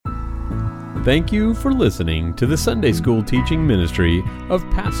Thank you for listening to the Sunday School teaching ministry of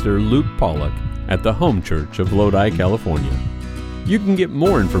Pastor Luke Pollock at the Home Church of Lodi, California. You can get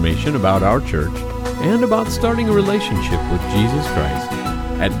more information about our church and about starting a relationship with Jesus Christ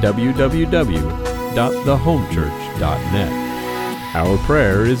at www.thehomechurch.net. Our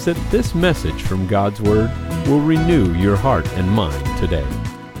prayer is that this message from God's Word will renew your heart and mind today.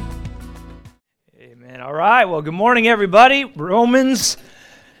 Amen. All right. Well, good morning, everybody. Romans,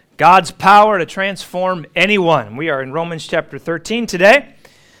 God's power to transform anyone. We are in Romans chapter 13 today.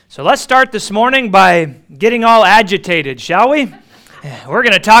 So let's start this morning by getting all agitated, shall we? We're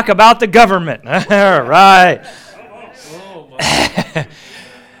going to talk about the government. All right.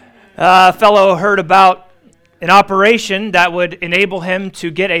 A fellow heard about an operation that would enable him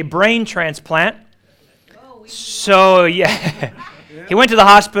to get a brain transplant. So, yeah, he went to the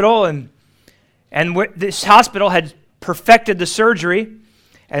hospital, and this hospital had perfected the surgery.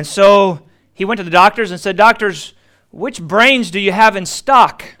 And so he went to the doctors and said, "Doctors, which brains do you have in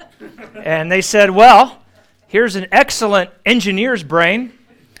stock?" And they said, "Well, here's an excellent engineer's brain.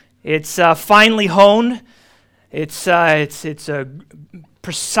 It's finely honed. It's a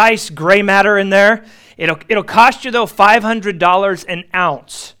precise gray matter in there. It'll cost you, though, $500 an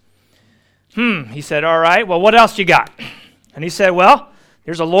ounce." He said, "All right, well, what else you got?" And he said, "Well,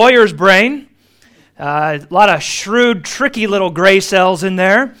 there's a lawyer's brain. A lot of shrewd, tricky little gray cells in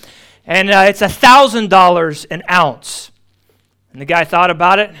there, and it's $1,000 an ounce." And the guy thought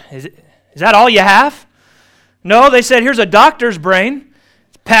about it. Is that all you have? No, they said, "Here's a doctor's brain.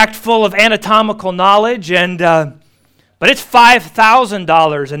 It's packed full of anatomical knowledge, but it's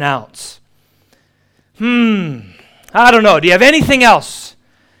 $5,000 an ounce." I don't know. Do you have anything else?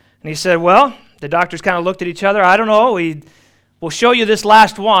 And he said, "Well," the doctors kind of looked at each other. "I don't know. We'll show you this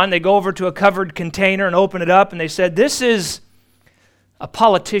last one." They go over to a covered container and open it up, and they said, "This is a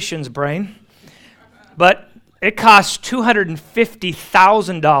politician's brain, but it costs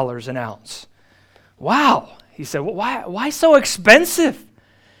 $250,000 an ounce." "Wow." He said, "Well, why so expensive?"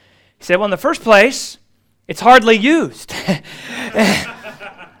 He said, "Well, in the first place, it's hardly used.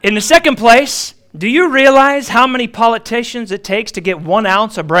 In the second place, do you realize how many politicians it takes to get 1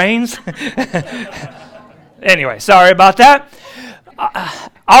 ounce of brains?" Anyway, sorry about that.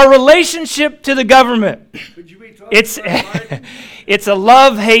 Our relationship to the government, it's a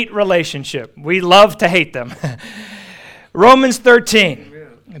love-hate relationship. We love to hate them. Romans 13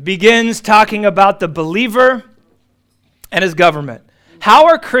 begins talking about the believer and his government. How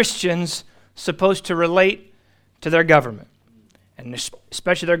are Christians supposed to relate to their government, and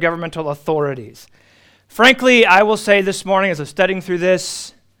especially their governmental authorities? Frankly, I will say this morning as I'm studying through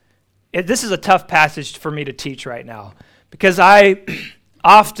this, this is a tough passage for me to teach right now, because I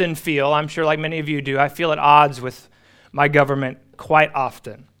often feel, I'm sure like many of you do, I feel at odds with my government quite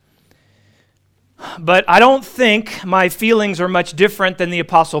often. But I don't think my feelings are much different than the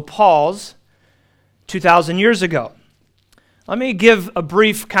Apostle Paul's 2,000 years ago. Let me give a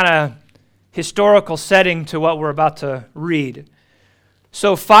brief kind of historical setting to what we're about to read.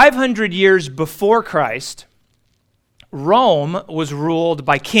 So 500 years before Christ, Rome was ruled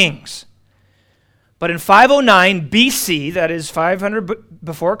by kings. But in 509 BC, that is 500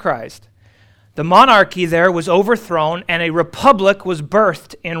 before Christ, the monarchy there was overthrown and a republic was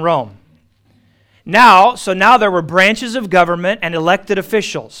birthed in Rome. Now there were branches of government and elected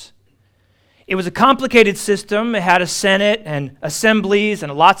officials. It was a complicated system. It had a Senate and assemblies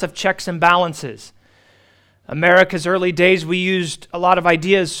and lots of checks and balances. America's early days, we used a lot of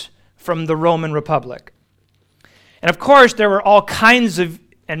ideas from the Roman Republic. And of course, there were all kinds of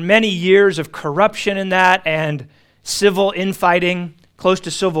and many years of corruption in that and civil infighting, close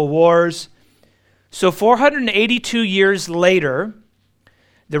to civil wars. So 482 years later,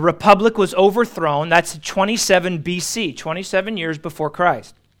 the republic was overthrown. That's 27 BC, 27 years before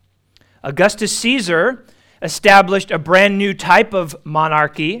Christ. Augustus Caesar established a brand new type of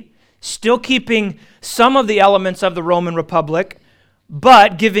monarchy, still keeping some of the elements of the Roman Republic,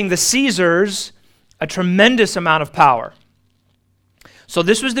 but giving the Caesars a tremendous amount of power. So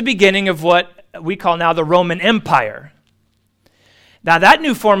this was the beginning of what we call now the Roman Empire. Now that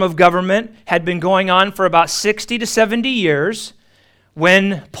new form of government had been going on for about 60 to 70 years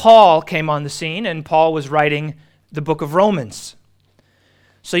when Paul came on the scene, and Paul was writing the book of Romans.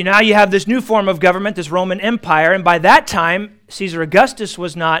 So now you have this new form of government, this Roman Empire, and by that time, Caesar Augustus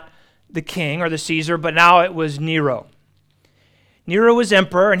was not the king or the Caesar, but now it was Nero. Nero was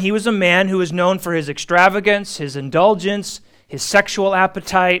emperor, and he was a man who was known for his extravagance, his indulgence, his sexual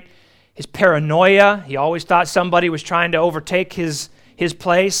appetite, his paranoia. He always thought somebody was trying to overtake his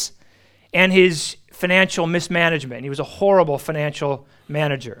place, and his financial mismanagement. He was a horrible financial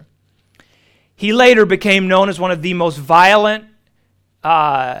manager. He later became known as one of the most violent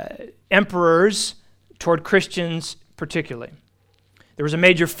emperors toward Christians particularly. There was a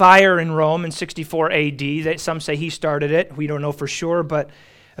major fire in Rome in 64 AD. Some say he started it. We don't know for sure, but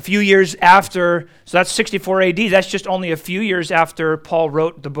a few years after, so that's 64 AD, that's just only a few years after Paul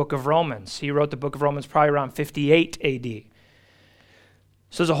wrote the book of Romans. He wrote the book of Romans probably around 58 AD.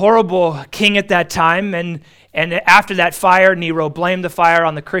 So there's a horrible king at that time, and after that fire, Nero blamed the fire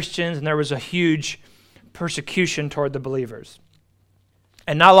on the Christians, and there was a huge persecution toward the believers.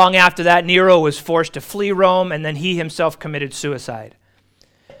 And not long after that, Nero was forced to flee Rome, and then he himself committed suicide.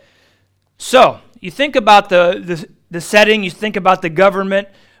 So, you think about the setting, you think about the government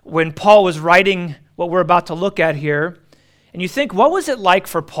when Paul was writing what we're about to look at here, and you think, what was it like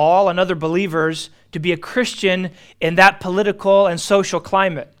for Paul and other believers to be a Christian in that political and social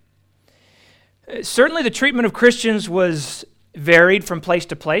climate? Certainly the treatment of Christians was varied from place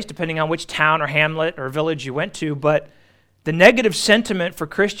to place, depending on which town or hamlet or village you went to, but the negative sentiment for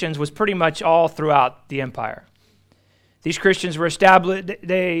Christians was pretty much all throughout the empire. These Christians were established,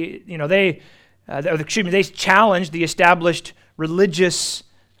 they challenged the established religious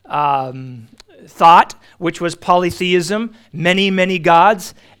thought, which was polytheism, many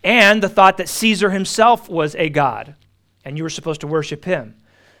gods, and the thought that Caesar himself was a god, and you were supposed to worship him.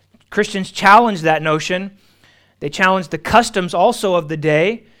 Christians challenged that notion. They challenged the customs also of the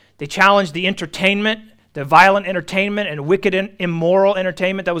day. They challenged the entertainment, the violent entertainment and wicked and immoral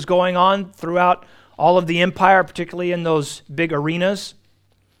entertainment that was going on throughout all of the empire, particularly in those big arenas.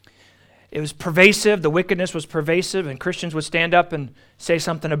 It was pervasive, the wickedness was pervasive, and Christians would stand up and say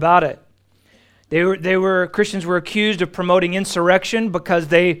something about it. Christians were accused of promoting insurrection because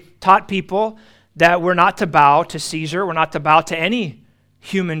they taught people that we're not to bow to Caesar, we're not to bow to any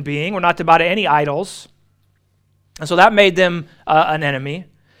human being, we're not to bow to any idols. And so that made them an enemy.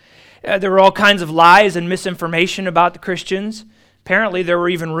 There were all kinds of lies and misinformation about the Christians. Apparently there were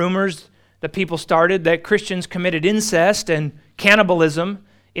even rumors that people started that Christians committed incest and cannibalism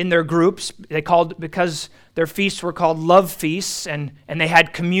in their groups. Because their feasts were called love feasts, and they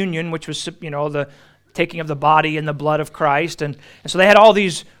had communion, which was, the taking of the body and the blood of Christ. And so they had all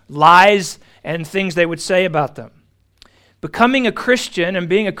these lies and things they would say about them. Becoming a Christian and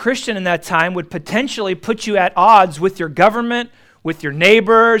being a Christian in that time would potentially put you at odds with your government, with your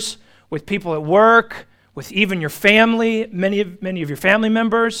neighbors, with people at work, with even your family, many of your family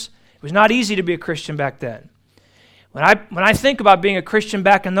members. It was not easy to be a Christian back then. When I think about being a Christian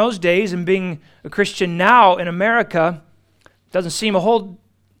back in those days and being a Christian now in America, it doesn't seem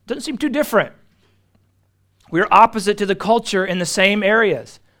too different. We're opposite to the culture in the same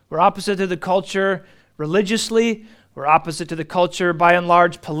areas. We're opposite to the culture religiously. We're opposite to the culture by and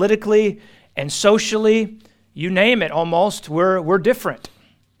large politically and socially. You name it almost, we're different.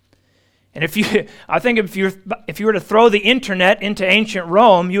 And if you were to throw the internet into ancient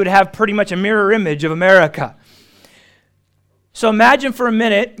Rome, you would have pretty much a mirror image of America. So imagine for a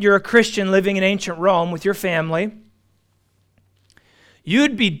minute you're a Christian living in ancient Rome with your family.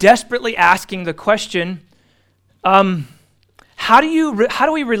 You'd be desperately asking the question, how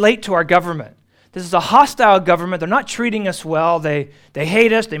do we relate to our government? This is a hostile government. They're not treating us well. They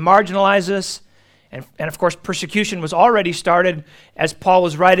hate us. They marginalize us. And of course, persecution was already started as Paul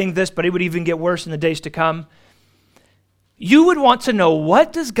was writing this, but it would even get worse in the days to come. You would want to know,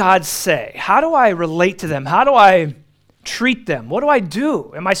 what does God say? How do I relate to them? How do I treat them? What do I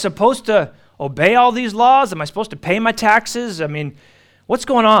do? Am I supposed to obey all these laws? Am I supposed to pay my taxes? I mean, what's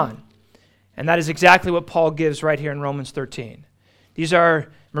going on? And that is exactly what Paul gives right here in Romans 13.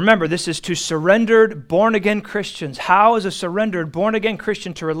 Remember, this is to surrendered, born-again Christians. How is a surrendered, born-again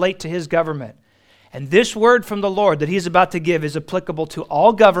Christian to relate to his government? And this word from the Lord that he's about to give is applicable to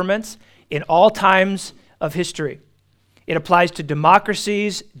all governments in all times of history. It applies to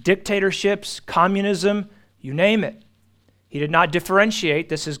democracies, dictatorships, communism, you name it. He did not differentiate.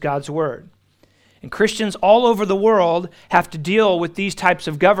 This is God's word. And Christians all over the world have to deal with these types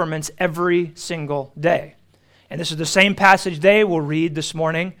of governments every single day. And this is the same passage they will read this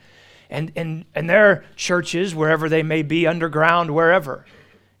morning and their churches, wherever they may be, underground, wherever.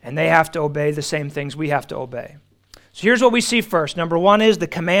 And they have to obey the same things we have to obey. So here's what we see first. Number one is the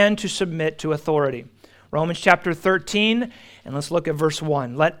command to submit to authority. Romans chapter 13, and let's look at verse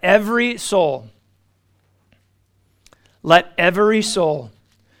 1. Let every soul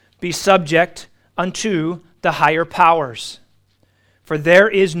be subject unto the higher powers. For there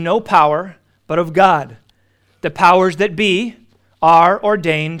is no power but of God. The powers that be are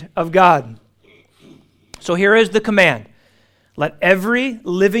ordained of God. So here is the command. Let every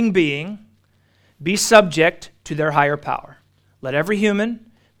living being be subject to their higher power. Let every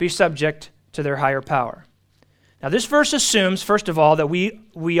human be subject to their higher power. Now, this verse assumes, first of all, that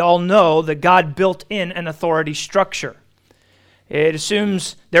we all know that God built in an authority structure. It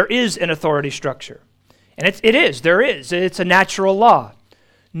assumes there is an authority structure. And there is. It's a natural law.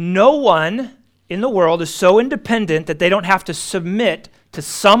 No one in the world is so independent that they don't have to submit to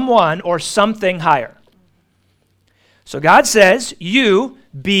someone or something higher. So God says, you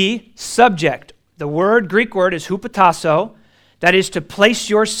be subject. The Greek word is hupotasso. That is to place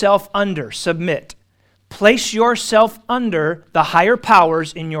yourself under, submit. Place yourself under the higher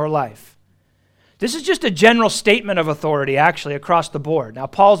powers in your life. This is just a general statement of authority, actually, across the board. Now,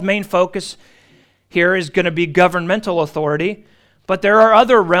 Paul's main focus here is going to be governmental authority, but there are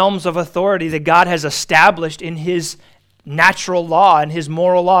other realms of authority that God has established in his natural law and his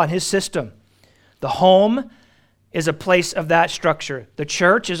moral law and his system. The home is a place of that structure. The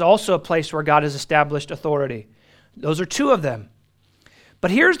church is also a place where God has established authority. Those are two of them.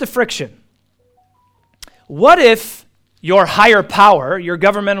 But here's the friction. What if your higher power, your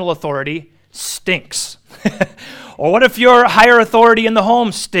governmental authority, stinks? Or what if your higher authority in the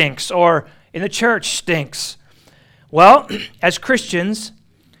home stinks or in the church stinks? Well, as Christians,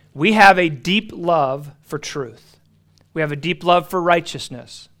 we have a deep love for truth. We have a deep love for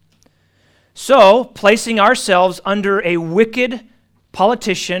righteousness. So, placing ourselves under a wicked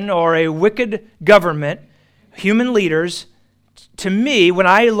politician or a wicked government, human leaders, to me, when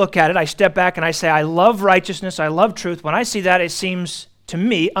I look at it, I step back and I say, I love righteousness, I love truth. When I see that, it seems to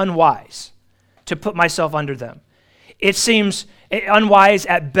me unwise to put myself under them. It seems unwise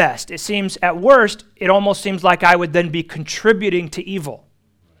at best. It seems at worst, it almost seems like I would then be contributing to evil.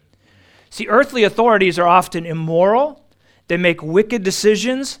 See, earthly authorities are often immoral, they make wicked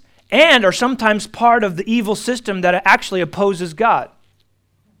decisions, and are sometimes part of the evil system that actually opposes God.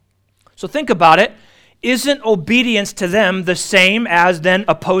 So think about it. Isn't obedience to them the same as then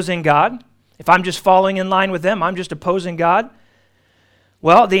opposing God? If I'm just falling in line with them, I'm just opposing God?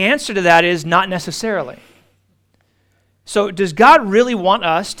 Well, the answer to that is not necessarily. So does God really want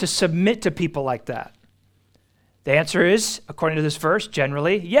us to submit to people like that? The answer is, according to this verse,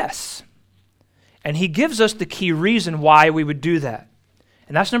 generally, yes. And he gives us the key reason why we would do that.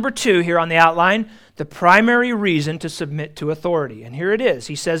 And that's number 2 here on the outline, the primary reason to submit to authority. And here it is.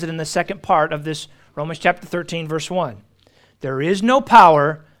 He says it in the second part of this Romans chapter 13, verse 1. There is no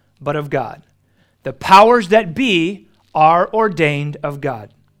power but of God. The powers that be are ordained of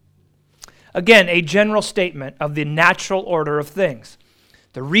God. Again, a general statement of the natural order of things.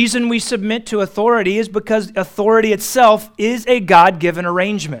 The reason we submit to authority is because authority itself is a God-given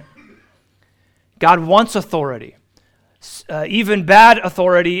arrangement. God wants authority. Even bad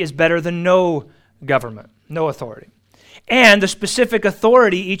authority is better than no government, no authority. And the specific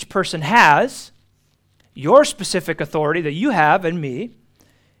authority each person has, your specific authority that you have and me,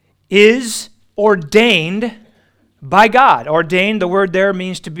 is ordained by God. Ordained, the word there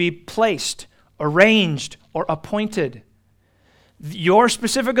means to be placed, arranged, or appointed. Your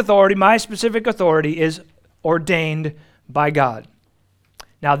specific authority, my specific authority, is ordained by God.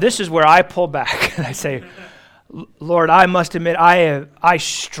 Now, this is where I pull back and I say, Lord, I must admit, I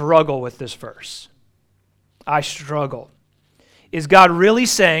struggle with this verse. I struggle. Is God really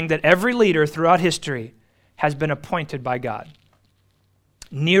saying that every leader throughout history has been appointed by God?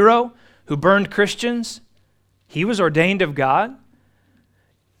 Nero, who burned Christians, he was ordained of God.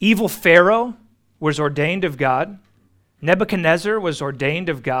 Evil Pharaoh was ordained of God. Nebuchadnezzar was ordained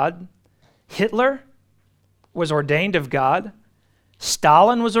of God. Hitler was ordained of God.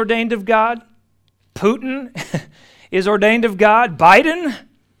 Stalin was ordained of God. Putin is ordained of God. Biden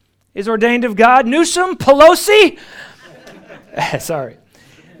is ordained of God. Newsom, Pelosi. Sorry.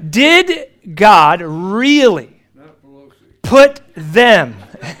 Did God really put them?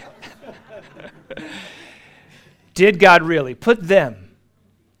 Did God really put them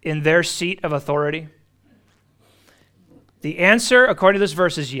in their seat of authority? The answer, according to this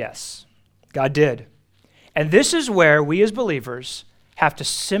verse, is yes. God did. And this is where we as believers have to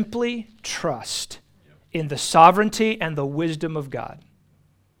simply trust in the sovereignty and the wisdom of God.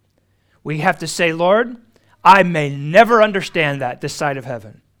 We have to say, Lord, I may never understand that this side of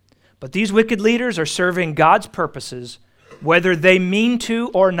heaven, but these wicked leaders are serving God's purposes, whether they mean to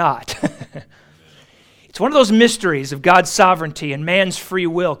or not. It's one of those mysteries of God's sovereignty and man's free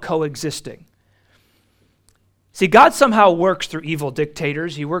will coexisting. See, God somehow works through evil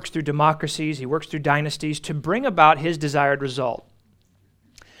dictators. He works through democracies. He works through dynasties to bring about his desired result.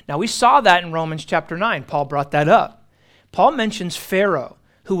 Now, we saw that in Romans chapter 9. Paul brought that up. Paul mentions Pharaoh,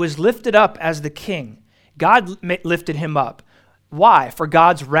 who was lifted up as the king. God lifted him up. Why? For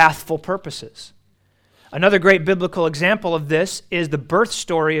God's wrathful purposes. Another great biblical example of this is the birth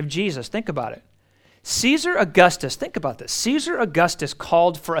story of Jesus. Think about it. Caesar Augustus, think about this. Caesar Augustus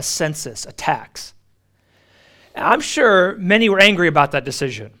called for a census, a tax. I'm sure many were angry about that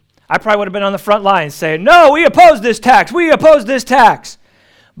decision. I probably would have been on the front lines saying, no, we oppose this tax. We oppose this tax.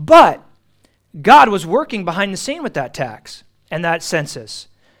 But God was working behind the scene with that tax and that census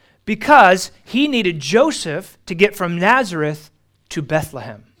because he needed Joseph to get from Nazareth to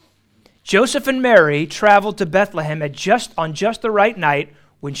Bethlehem. Joseph and Mary traveled to Bethlehem on just the right night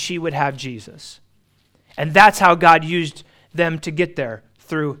when she would have Jesus. And that's how God used them to get there,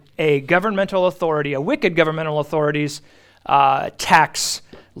 through a governmental authority, a wicked governmental authority's tax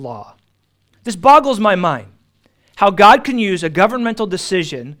law. This boggles my mind, how God can use a governmental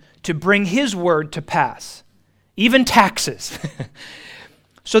decision to bring his word to pass, even taxes.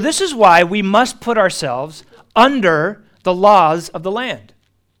 So this is why we must put ourselves under the laws of the land.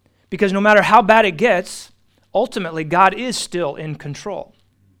 Because no matter how bad it gets, ultimately God is still in control.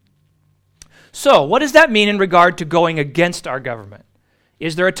 So what does that mean in regard to going against our government?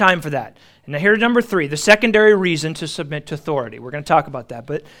 Is there a time for that? And now here's number 3, the secondary reason to submit to authority. We're going to talk about that,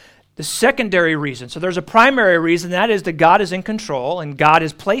 but the secondary reason. So there's a primary reason, that is that God is in control and God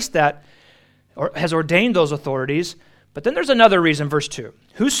has placed that or has ordained those authorities. But then there's another reason, verse 2.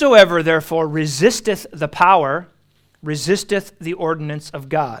 Whosoever therefore resisteth the power, resisteth the ordinance of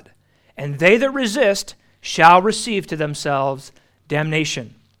God. And they that resist shall receive to themselves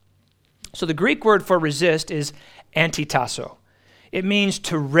damnation. So the Greek word for resist is antitasso. It means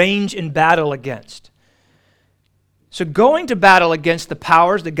to range in battle against. So going to battle against the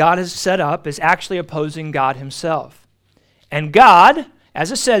powers that God has set up is actually opposing God himself. And God,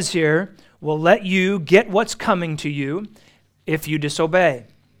 as it says here, will let you get what's coming to you if you disobey.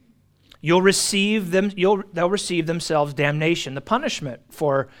 They'll receive themselves damnation, the punishment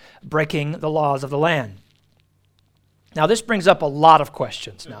for breaking the laws of the land. Now this brings up a lot of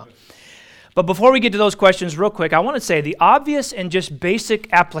questions now. But before we get to those questions real quick, I want to say the obvious and just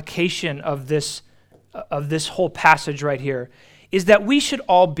basic application of this whole passage right here is that we should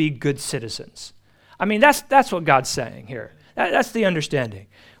all be good citizens. I mean, that's what God's saying here. That's the understanding.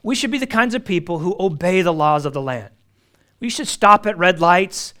 We should be the kinds of people who obey the laws of the land. We should stop at red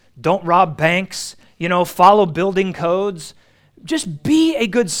lights, don't rob banks, follow building codes. Just be a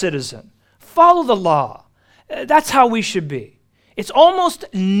good citizen. Follow the law. That's how we should be. It's almost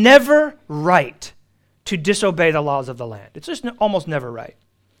never right to disobey the laws of the land. It's just almost never right.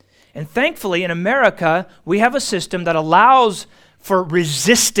 And thankfully, in America, we have a system that allows for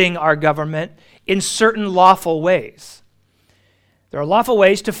resisting our government in certain lawful ways. There are lawful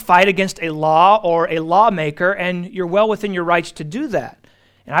ways to fight against a law or a lawmaker, and you're well within your rights to do that.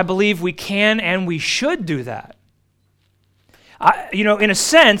 And I believe we can and we should do that. In a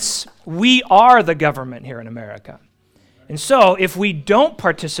sense, we are the government here in America. And so, if we don't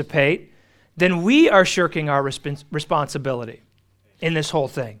participate, then we are shirking our responsibility in this whole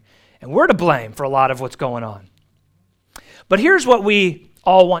thing. And we're to blame for a lot of what's going on. But here's what we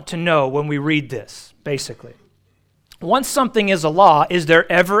all want to know when we read this, basically. Once something is a law, is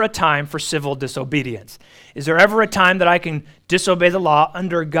there ever a time for civil disobedience? Is there ever a time that I can disobey the law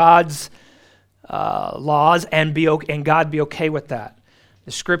under God's laws and God be okay with that?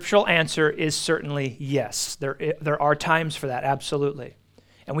 The scriptural answer is certainly yes. There are times for that, absolutely.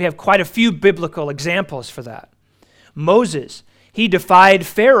 And we have quite a few biblical examples for that. Moses, he defied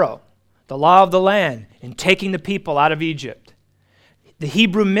Pharaoh, the law of the land, in taking the people out of Egypt. The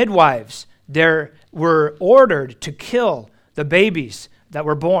Hebrew midwives, they were ordered to kill the babies that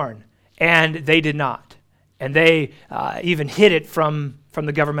were born, and they did not. And they even hid it from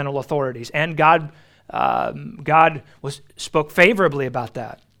the governmental authorities. And God spoke favorably about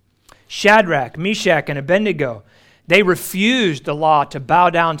that. Shadrach, Meshach, and Abednego, they refused the law to bow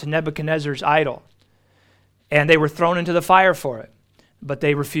down to Nebuchadnezzar's idol. And they were thrown into the fire for it, but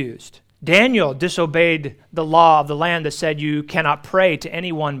they refused. Daniel disobeyed the law of the land that said you cannot pray to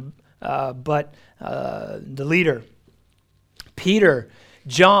anyone but the leader. Peter,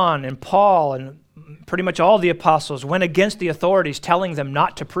 John, and Paul, and pretty much all the apostles went against the authorities, telling them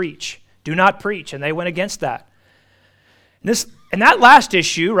not to preach. Do not preach, and they went against that. And that last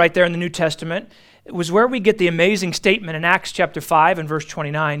issue right there in the New Testament was where we get the amazing statement in Acts chapter 5 and verse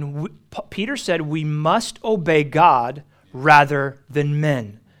 29. Peter said, we must obey God rather than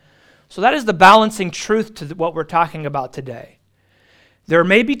men. So that is the balancing truth to what we're talking about today. There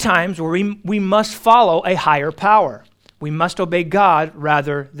may be times where we must follow a higher power. We must obey God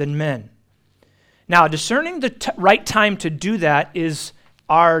rather than men. Now, discerning the right time to do that is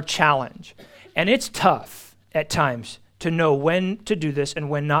our challenge. And it's tough at times to know when to do this and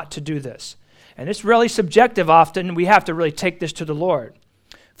when not to do this. And it's really subjective often. We have to really take this to the Lord.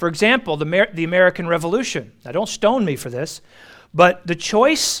 For example, the American Revolution. Now, don't stone me for this, but the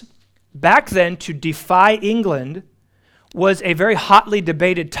choice back then to defy England was a very hotly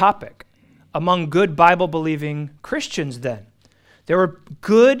debated topic among good Bible-believing Christians then. There were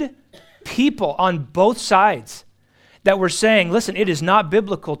good people on both sides that were saying, listen, it is not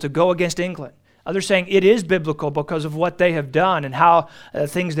biblical to go against England. Others saying it is biblical because of what they have done and how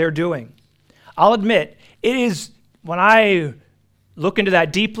things they're doing. I'll admit, it is, when I look into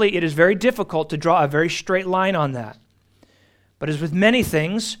that deeply, it is very difficult to draw a very straight line on that. But as with many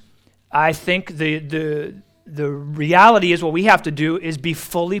things, I think the reality is what we have to do is be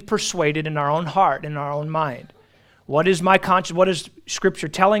fully persuaded in our own heart, in our own mind. What is my conscience? What is Scripture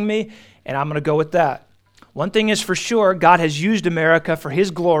telling me? And I'm going to go with that. One thing is for sure, God has used America for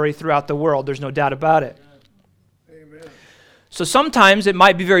His glory throughout the world. There's no doubt about it. Amen. So sometimes it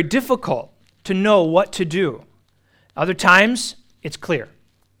might be very difficult to know what to do. Other times, it's clear.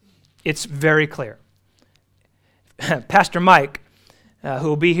 It's very clear. Pastor Mike, who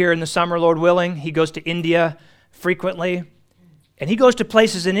will be here in the summer, Lord willing, he goes to India frequently, and he goes to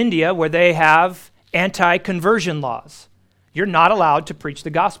places in India where they have anti-conversion laws. You're not allowed to preach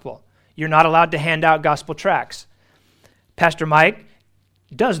the gospel. You're not allowed to hand out gospel tracts. Pastor Mike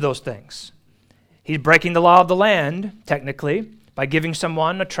does those things. He's breaking the law of the land, technically, by giving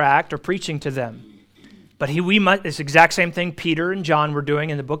someone a tract or preaching to them. But it's the exact same thing Peter and John were doing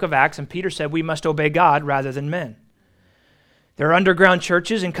in the book of Acts, and Peter said we must obey God rather than men. There are underground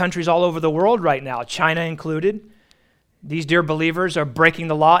churches in countries all over the world right now, China included. These dear believers are breaking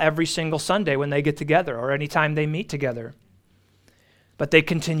the law every single Sunday when they get together or anytime they meet together. But they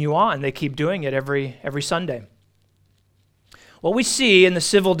continue on. They keep doing it every Sunday. What we see in the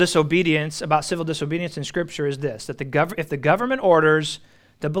civil disobedience in Scripture is this, that if the government orders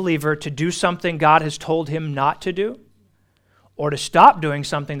the believer to do something God has told him not to do, or to stop doing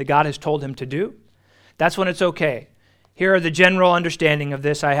something that God has told him to do, that's when it's okay. Here are the general understanding of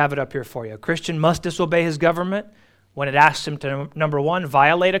this. I have it up here for you. A Christian must disobey his government when it asks him to, number one,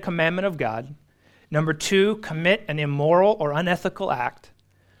 violate a commandment of God. Number two, commit an immoral or unethical act.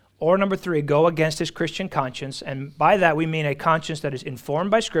 Or number three, go against his Christian conscience. And by that we mean a conscience that is informed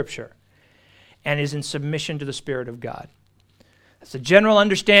by Scripture and is in submission to the Spirit of God. That's the general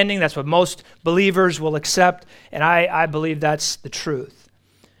understanding. That's what most believers will accept. And I believe that's the truth.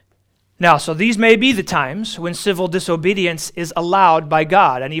 Now, so these may be the times when civil disobedience is allowed by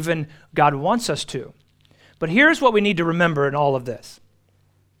God, and even God wants us to. But here's what we need to remember in all of this.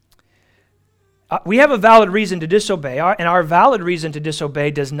 We have a valid reason to disobey, and our valid reason to disobey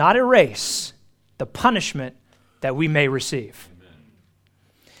does not erase the punishment that we may receive. Amen.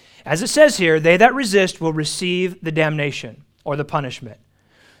 As it says here, they that resist will receive the damnation or the punishment.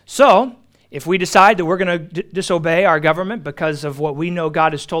 So, if we decide that we're going to disobey our government because of what we know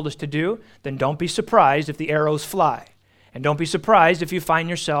God has told us to do, then don't be surprised if the arrows fly. And don't be surprised if you find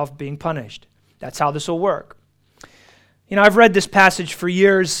yourself being punished. That's how this will work. You know, I've read this passage for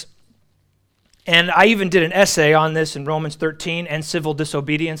years, and I even did an essay on this in Romans 13 and civil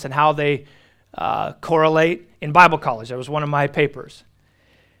disobedience and how they correlate in Bible college. That was one of my papers.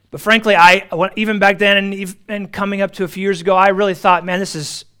 But frankly, even back then and coming up to a few years ago, I really thought, man, this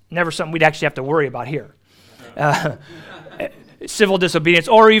is never something we'd actually have to worry about here. Civil disobedience,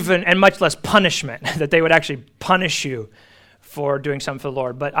 or even, and much less punishment, that they would actually punish you for doing something for the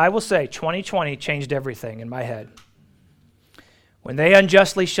Lord. But I will say, 2020 changed everything in my head. When they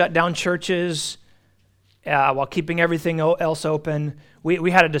unjustly shut down churches while keeping everything else open,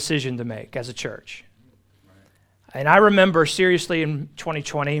 we had a decision to make as a church. And I remember seriously in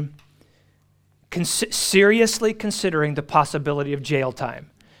 2020, seriously considering the possibility of jail time.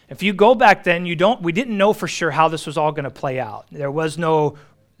 If you go back then, we didn't know for sure how this was all going to play out. There was no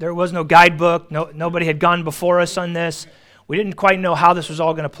guidebook. Nobody had gone before us on this. We didn't quite know how this was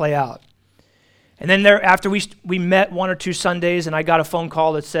all going to play out. And then after we met one or two Sundays, and I got a phone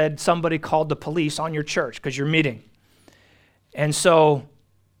call that said somebody called the police on your church because you're meeting. And so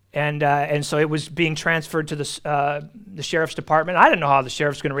it was being transferred to the sheriff's department. I didn't know how the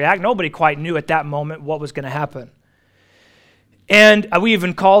sheriff's going to react. Nobody quite knew at that moment what was going to happen. And we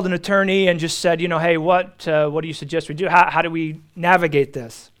even called an attorney and just said, hey, what do you suggest we do? How do we navigate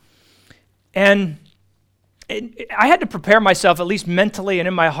this? And I had to prepare myself, at least mentally and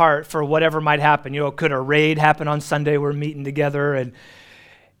in my heart, for whatever might happen. Could a raid happen on Sunday? We're meeting together.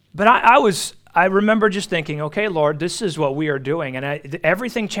 But I remember just thinking, okay, Lord, this is what we are doing. And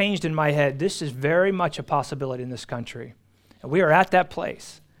everything changed in my head. This is very much a possibility in this country. And we are at that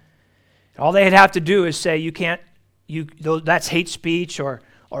place. All they'd have to do is say, you can't, that's hate speech, or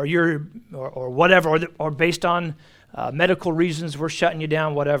or you're or whatever, or based on medical reasons we're shutting you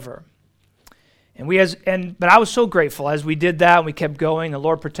down, whatever. But I was so grateful as we did that and we kept going. The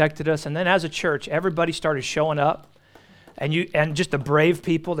Lord protected us, and then as a church, everybody started showing up. And just the brave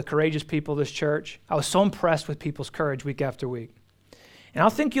people, the courageous people of this church. I was so impressed with people's courage week after week. And I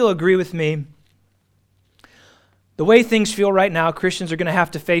think you'll agree with me. The way things feel right now, Christians are going to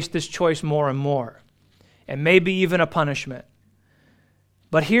have to face this choice more and more, and maybe even a punishment.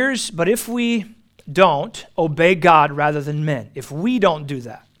 But if we don't obey God rather than men, if we don't do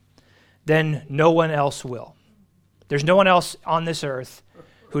that, then no one else will. There's no one else on this earth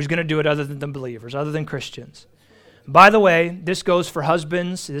who's going to do it other than the believers, other than Christians. By the way, this goes for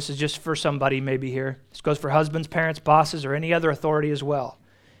husbands. This is just for somebody maybe here. This goes for husbands, parents, bosses, or any other authority as well.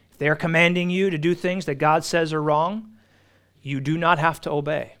 If they are commanding you to do things that God says are wrong, you do not have to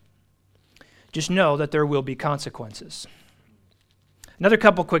obey. Just know that there will be consequences. Another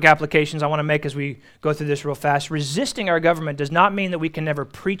couple quick applications I want to make as we go through this real fast. Resisting our government does not mean that we can never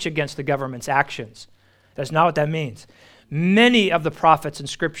preach against the government's actions. That's not what that means. Many of the prophets in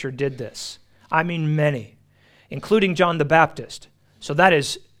Scripture did this. I mean many, including John the Baptist. So that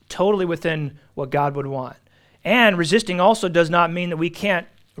is totally within what God would want. And resisting also does not mean that we can't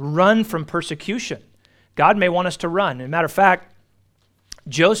run from persecution. God may want us to run. As a matter of fact,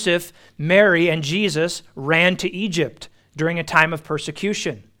 Joseph, Mary, and Jesus ran to Egypt during a time of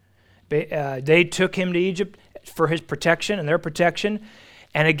persecution. They took him to Egypt for his protection and their protection.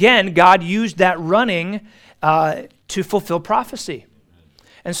 And again, God used that running to fulfill prophecy.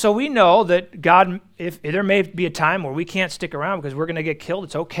 And so we know that God, if there may be a time where we can't stick around because we're going to get killed,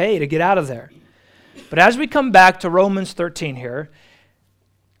 it's okay to get out of there. But as we come back to Romans 13 here,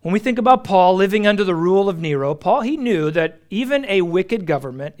 when we think about Paul living under the rule of Nero, Paul, he knew that even a wicked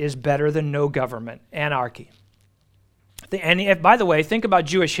government is better than no government, anarchy. And by the way, think about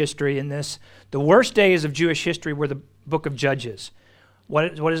Jewish history in this. The worst days of Jewish history were the book of Judges.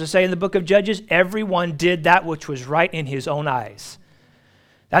 What does it say in the book of Judges? Everyone did that which was right in his own eyes.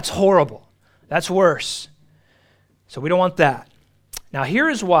 That's horrible. That's worse. So we don't want that. Now here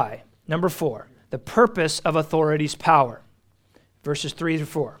is why. Number 4, the purpose of authority's power. Verses 3 to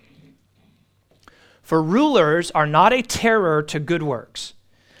 4. For rulers are not a terror to good works,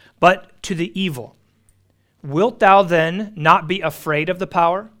 but to the evil. Wilt thou then not be afraid of the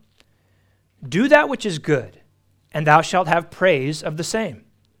power? Do that which is good, and thou shalt have praise of the same.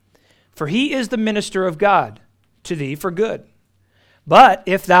 For he is the minister of God to thee for good. But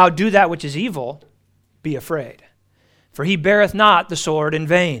if thou do that which is evil, be afraid. For he beareth not the sword in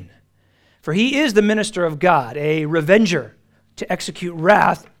vain. For he is the minister of God, a revenger, to execute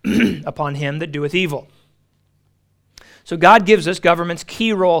wrath upon him that doeth evil. So God gives us government's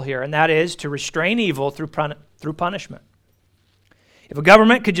key role here, and that is to restrain evil through punishment. If a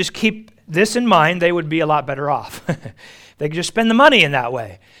government could just keep this in mind, they would be a lot better off. If they could just spend the money in that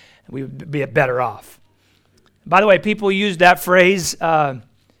way, we would be better off. By the way, people use that phrase,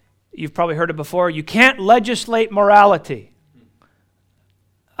 you've probably heard it before, you can't legislate morality.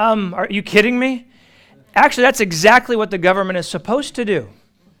 Are you kidding me? Actually, that's exactly what the government is supposed to do.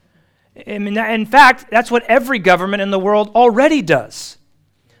 I mean, in fact, that's what every government in the world already does.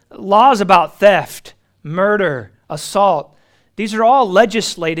 Laws about theft, murder, assault, these are all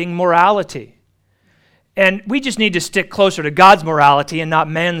legislating morality. And we just need to stick closer to God's morality and not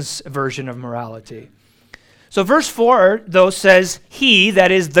man's version of morality. So verse 4, though, says, he,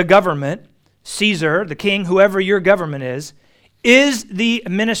 that is the government, Caesar, the king, whoever your government is the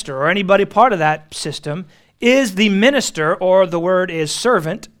minister, or anybody part of that system, is the minister, or the word is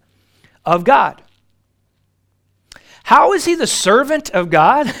servant, of God. How is he the servant of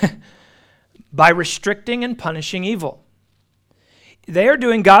God? By restricting and punishing evil. They are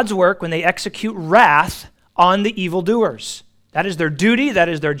doing God's work when they execute wrath on the evildoers. That is their duty, that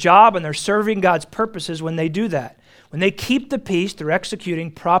is their job, and they're serving God's purposes when they do that. When they keep the peace, they're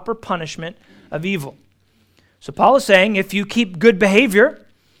executing proper punishment of evil. So Paul is saying if you keep good behavior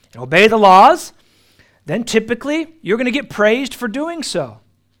and obey the laws, then typically you're going to get praised for doing so.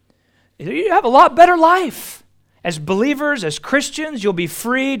 You have a lot better life. As believers, as Christians, you'll be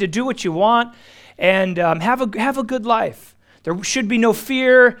free to do what you want and have a good life. There should be no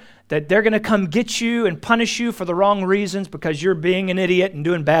fear that they're going to come get you and punish you for the wrong reasons because you're being an idiot and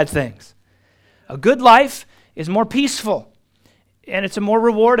doing bad things. A good life is more peaceful, and it's a more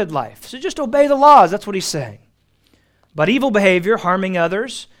rewarded life. So just obey the laws, that's what he's saying. But evil behavior, harming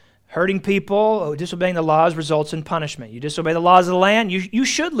others, hurting people, disobeying the laws results in punishment. You disobey the laws of the land, you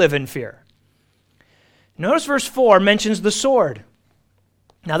should live in fear. Notice verse 4 mentions the sword.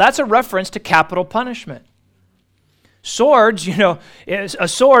 Now that's a reference to capital punishment. Swords, a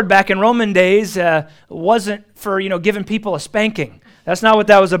sword back in Roman days wasn't for, giving people a spanking. That's not what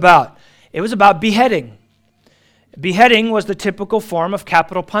that was about. It was about beheading. Beheading was the typical form of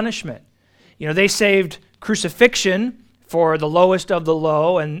capital punishment. They saved crucifixion for the lowest of the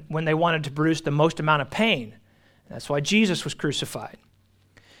low and when they wanted to produce the most amount of pain. That's why Jesus was crucified.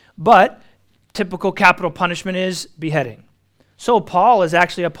 But typical capital punishment is beheading. So Paul is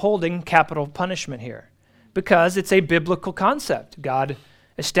actually upholding capital punishment here because it's a biblical concept. God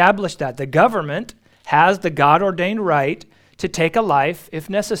established that. The government has the God-ordained right to take a life if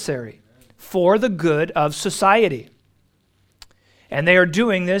necessary for the good of society. And they are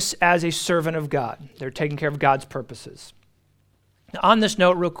doing this as a servant of God. They're taking care of God's purposes. Now, on this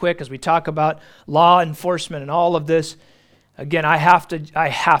note, real quick, as we talk about law enforcement and all of this, again, I have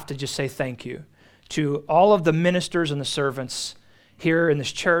to just say thank you to all of the ministers and the servants here in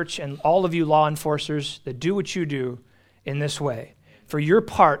this church and all of you law enforcers that do what you do in this way for your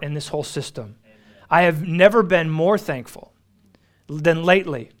part in this whole system. I have never been more thankful than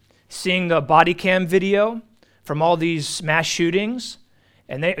lately seeing the body cam video from all these mass shootings,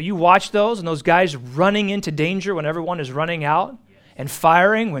 and you watch those, and those guys running into danger when everyone is running out and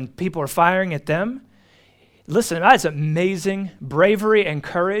firing when people are firing at them. Listen, that is amazing bravery and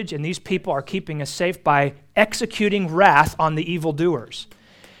courage, and these people are keeping us safe by executing wrath on the evildoers.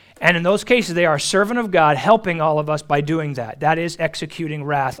 And in those cases, they are a servant of God helping all of us by doing that. That is executing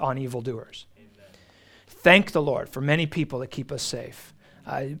wrath on evildoers. Amen. Thank the Lord for many people that keep us safe.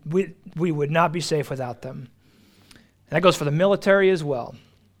 We would not be safe without them. And that goes for the military as well.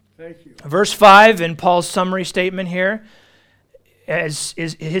 Thank you. Verse 5 in Paul's summary statement here is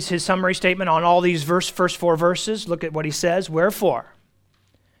his summary statement on all these first 4 verses. Look at what he says. Wherefore,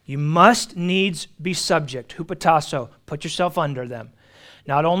 you must needs be subject, hupotasso, put yourself under them,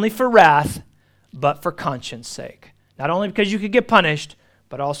 not only for wrath, but for conscience sake. Not only because you could get punished,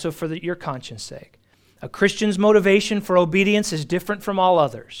 but also for your conscience sake. A Christian's motivation for obedience is different from all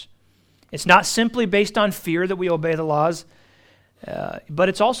others. It's not simply based on fear that we obey the laws, but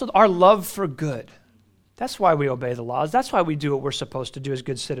it's also our love for good. That's why we obey the laws. That's why we do what we're supposed to do as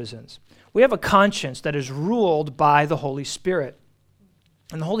good citizens. We have a conscience that is ruled by the Holy Spirit.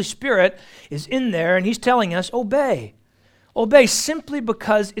 And the Holy Spirit is in there, and he's telling us, obey. Obey simply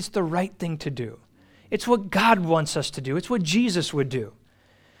because it's the right thing to do. It's what God wants us to do. It's what Jesus would do.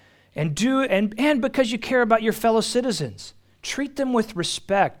 And because you care about your fellow citizens. Treat them with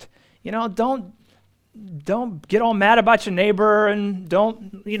respect. Don't get all mad about your neighbor and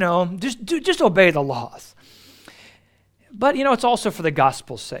just obey the laws. But, it's also for the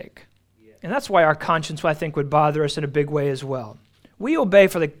gospel's sake. And that's why our conscience, I think, would bother us in a big way as well. We obey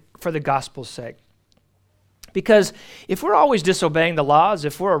for the gospel's sake. Because if we're always disobeying the laws,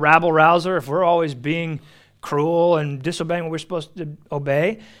 if we're a rabble-rouser, if we're always being cruel and disobeying what we're supposed to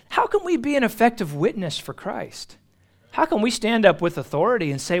obey, how can we be an effective witness for Christ? How can we stand up with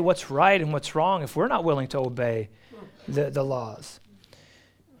authority and say what's right and what's wrong if we're not willing to obey the laws?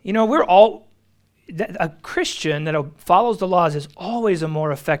 A Christian that follows the laws is always a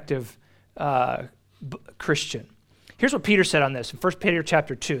more effective Christian. Here's what Peter said on this in 1 Peter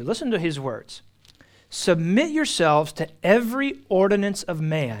chapter 2. Listen to his words. Submit yourselves to every ordinance of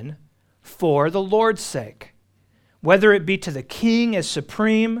man for the Lord's sake, whether it be to the king as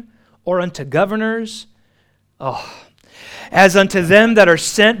supreme or unto governors, as unto them that are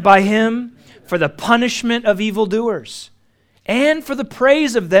sent by him for the punishment of evildoers and for the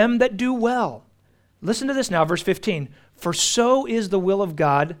praise of them that do well. Listen to this now, verse 15. For so is the will of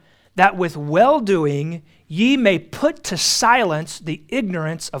God, that with well-doing ye may put to silence the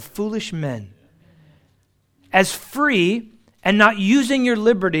ignorance of foolish men, as free and not using your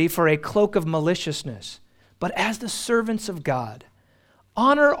liberty for a cloak of maliciousness, but as the servants of God.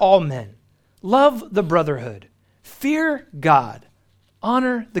 Honor all men, love the brotherhood, fear God,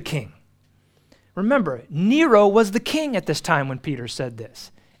 honor the king. Remember, Nero was the king at this time when Peter said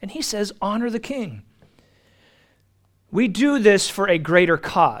this, and he says, honor the king. We do this for a greater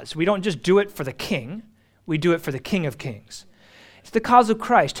cause. We don't just do it for the king. We do it for the King of Kings. It's the cause of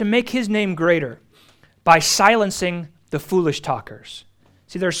Christ, to make his name greater by silencing the foolish talkers.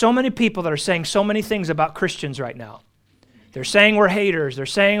 See, there are so many people that are saying so many things about Christians right now. They're saying we're haters. They're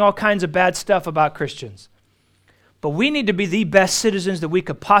saying all kinds of bad stuff about Christians. But we need to be the best citizens that we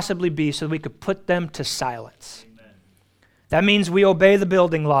could possibly be so that we could put them to silence. Amen. That means we obey the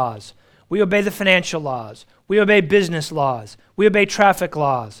building laws. We obey the financial laws. We obey business laws. We obey traffic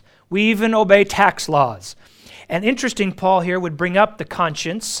laws. We even obey tax laws. And interesting, Paul here would bring up the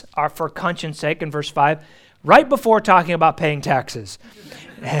conscience, for conscience sake in verse 5, right before talking about paying taxes.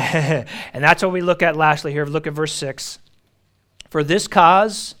 And that's what we look at lastly here. Look at verse 6. For this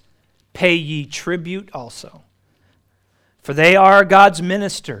cause pay ye tribute also. For they are God's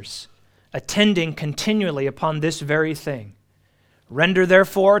ministers, attending continually upon this very thing. Render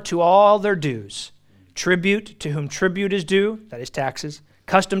therefore to all their dues. Tribute to whom tribute is due, that is taxes.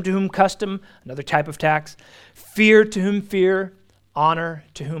 Custom to whom custom, another type of tax. Fear to whom fear. Honor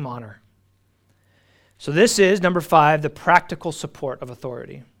to whom honor. So this is, number 5, the practical support of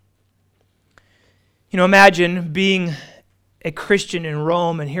authority. You know, imagine being a Christian in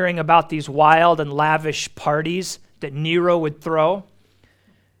Rome and hearing about these wild and lavish parties that Nero would throw.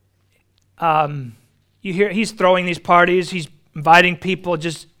 You hear he's throwing these parties, he's inviting people,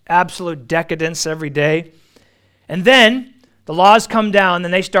 just absolute decadence every day. And then the laws come down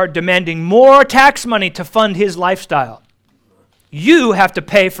and they start demanding more tax money to fund his lifestyle. You have to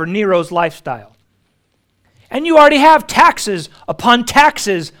pay for Nero's lifestyle. And you already have taxes upon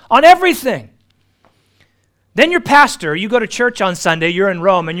taxes on everything. Then your pastor, you go to church on Sunday, you're in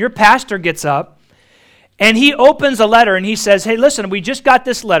Rome, and your pastor gets up and he opens a letter and he says, hey, listen, we just got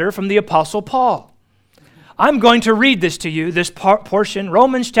this letter from the Apostle Paul. I'm going to read this to you, this portion,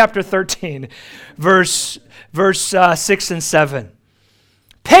 Romans chapter 13, verse 6 and 7.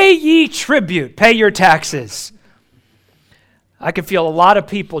 Pay ye tribute, pay your taxes. I can feel a lot of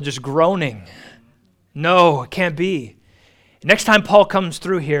people just groaning. No, it can't be. Next time Paul comes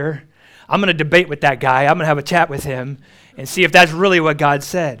through here, I'm going to debate with that guy. I'm going to have a chat with him and see if that's really what God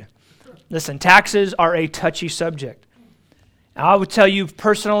said. Listen, taxes are a touchy subject. Now, I would tell you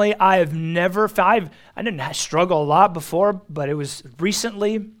personally, I didn't struggle a lot before, but it was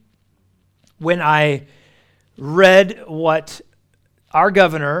recently when I read what our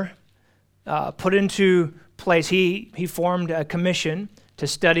governor put into place. He formed a commission to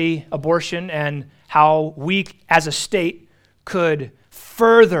study abortion and how we as a state could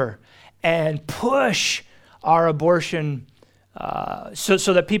further and push our abortion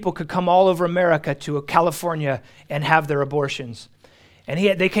so that people could come all over America to California and have their abortions.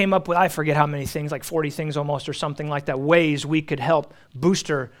 And they came up with, I forget how many things, like 40 things almost or something like that, ways we could help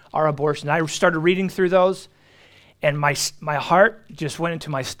booster our abortion. I started reading through those, and my heart just went into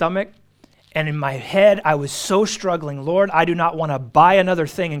my stomach. And in my head, I was so struggling. Lord, I do not want to buy another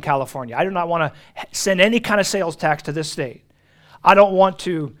thing in California. I do not want to send any kind of sales tax to this state. I don't want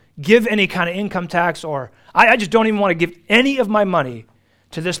to give any kind of income tax, or I just don't even want to give any of my money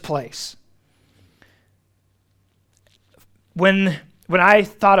to this place. When I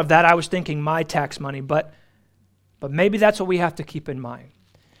thought of that, I was thinking my tax money, but maybe that's what we have to keep in mind.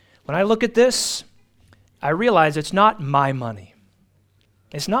 When I look at this, I realize it's not my money.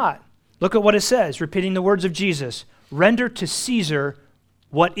 It's not. Look at what it says, repeating the words of Jesus. Render to Caesar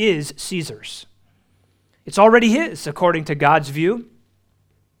what is Caesar's. It's already his, according to God's view.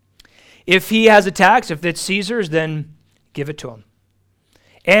 If he has a tax, if it's Caesar's, then give it to him.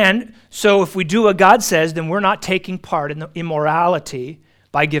 And so if we do what God says, then we're not taking part in the immorality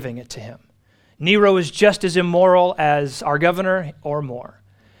by giving it to him. Nero is just as immoral as our governor or more.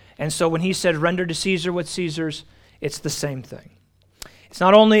 And so when he said render to Caesar what's Caesar's, it's the same thing. It's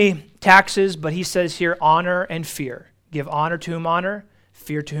not only taxes, but he says here honor and fear. Give honor to whom honor,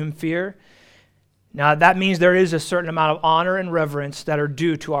 fear to whom fear. Now that means there is a certain amount of honor and reverence that are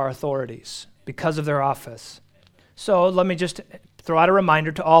due to our authorities because of their office. So let me just throw out a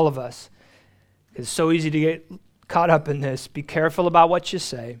reminder to all of us. It's so easy to get caught up in this. Be careful about what you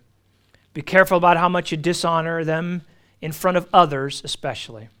say. Be careful about how much you dishonor them in front of others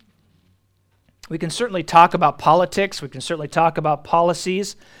especially. We can certainly talk about politics. We can certainly talk about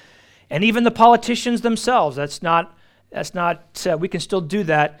policies. And even the politicians themselves. We can still do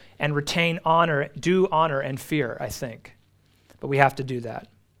that and retain honor, due honor and fear, I think. But we have to do that.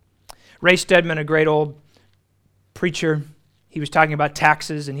 Ray Stedman, a great old preacher, he was talking about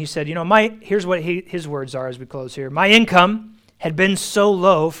taxes, and he said, here's what his words are as we close here. My income had been so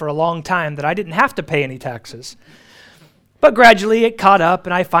low for a long time that I didn't have to pay any taxes. But gradually it caught up,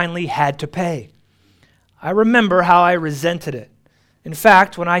 and I finally had to pay. I remember how I resented it. In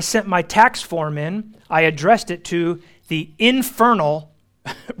fact, when I sent my tax form in, I addressed it to the infernal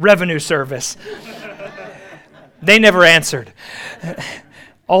revenue service. They never answered,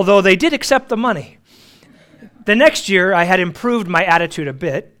 although they did accept the money. The next year, I had improved my attitude a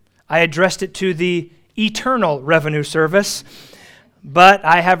bit. I addressed it to the eternal revenue service, but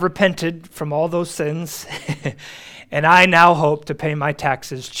I have repented from all those sins, and I now hope to pay my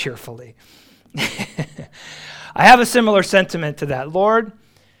taxes cheerfully. I have a similar sentiment to that. Lord,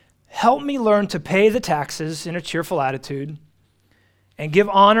 help me learn to pay the taxes in a cheerful attitude and give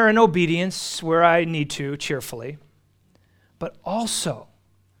honor and obedience where I need to cheerfully. But also,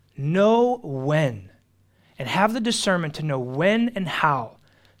 know when, and have the discernment to know when and how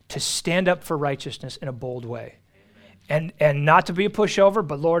to stand up for righteousness in a bold way. And not to be a pushover,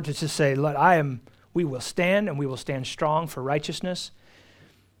 but Lord, to just say, Lord, we will stand, and we will stand strong for righteousness.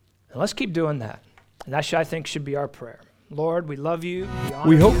 And let's keep doing that. And that, I think, should be our prayer. Lord, we love you.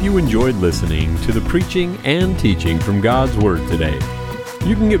 We hope you enjoyed listening to the preaching and teaching from God's Word today.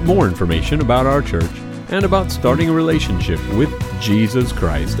 You can get more information about our church and about starting a relationship with Jesus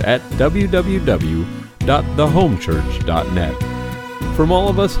Christ at www.thehomechurch.net. From all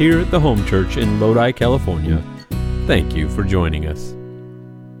of us here at the Home Church in Lodi, California, thank you for joining us.